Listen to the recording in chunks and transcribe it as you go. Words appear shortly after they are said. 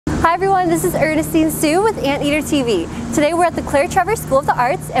Hi everyone, this is Ernestine Siu with Anteater TV. Today we're at the Claire Trevor School of the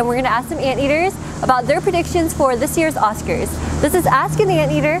Arts and we're going to ask some Anteaters about their predictions for this year's Oscars. This is Ask an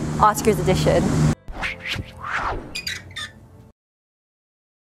Anteater, Oscars edition.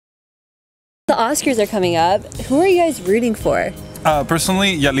 The Oscars are coming up. Who are you guys rooting for?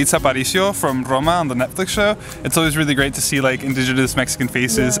 Personally, Yalitza Aparicio from Roma on the Netflix show. It's always really great to see like indigenous Mexican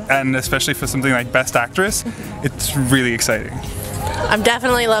faces, and especially for something like Best Actress, it's really exciting. I'm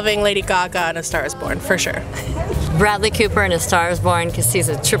definitely loving Lady Gaga in A Star Is Born, for sure. Bradley Cooper in A Star Is Born because he's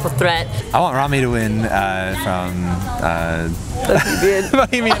a triple threat. I want Rami to win from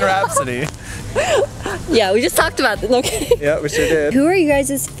Bohemian Rhapsody. Yeah, we just talked about this. Okay. Yeah, we sure did. Who are you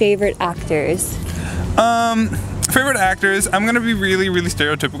guys' favorite actors? Favorite actors, I'm gonna be really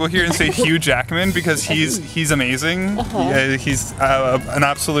stereotypical here and say Hugh Jackman because he's amazing. He's an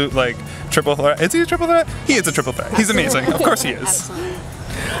absolute like triple threat. Is he a triple threat? He is a triple threat. He's amazing. Of course he is. Absolutely.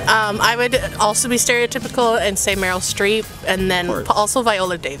 I would also be stereotypical and say Meryl Streep, and then also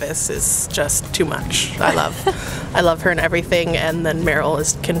Viola Davis is just too much. I love her and everything, and then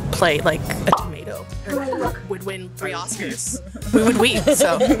Meryl can play like a tomato. Would win 3 Oscars. We would weep.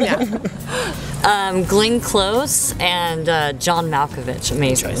 So yeah. Glenn Close and John Malkovich,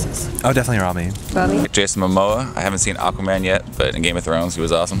 amazing choices. Oh, definitely Rami. Jason Momoa. I haven't seen Aquaman yet, but in Game of Thrones he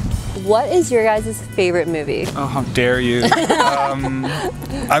was awesome. What is your guys' favorite movie? Oh, how dare you? Can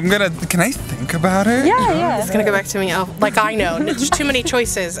I think about it? Yeah. It's gonna go back to me. Oh, like I know, there's too many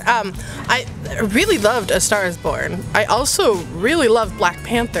choices. I really loved A Star Is Born. I also really loved Black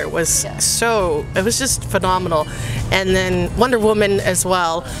Panther. It was just phenomenal, and then Wonder Woman as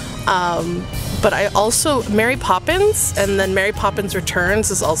well. But I also Mary Poppins, and then Mary Poppins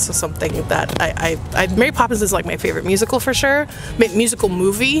Returns is also something that Mary Poppins is like my favorite musical for sure, musical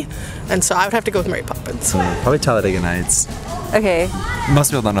movie, and so I would have to go with Mary Poppins. Probably Talladega Nights. Okay.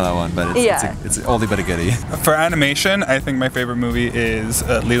 Most people don't know that one, but it's an oldie but a goodie. For animation, I think my favorite movie is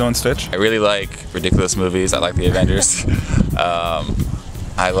Lilo and Stitch. I really like ridiculous movies. I like The Avengers.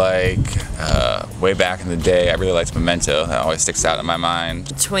 I like, way back in the day, I really liked Memento. That always sticks out in my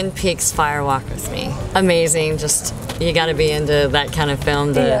mind. Twin Peaks Fire Walk with Me. Amazing, just you gotta be into that kind of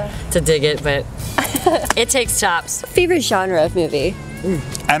film to dig it, but it takes chops. Favorite genre of movie?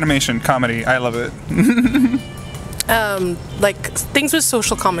 Animation, comedy, I love it. Like things with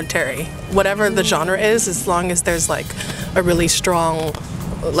social commentary, whatever the genre is, as long as there's like a really strong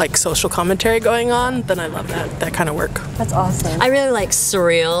like social commentary going on, then I love that kind of work. That's awesome. I really like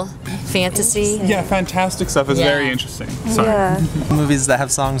surreal fantasy. Yeah, fantastic stuff is very interesting. Sorry. Yeah. Movies that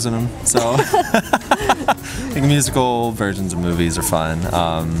have songs in them, so I think musical versions of movies are fun.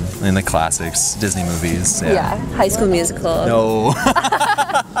 And the classics, Disney movies. Yeah, High School Musical. No.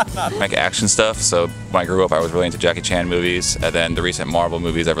 Like action stuff. So when I grew up, I was really into Jackie Chan movies, and then the recent Marvel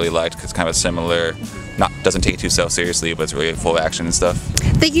movies I really liked because it's kind of similar. Doesn't take it too self-seriously, but it's really full of action and stuff.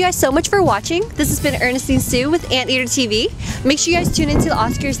 Thank you guys so much for watching. This has been Ernestine Siu with Anteater TV. Make sure you guys tune into the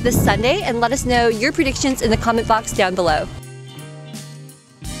Oscars this Sunday and let us know your predictions in the comment box down below.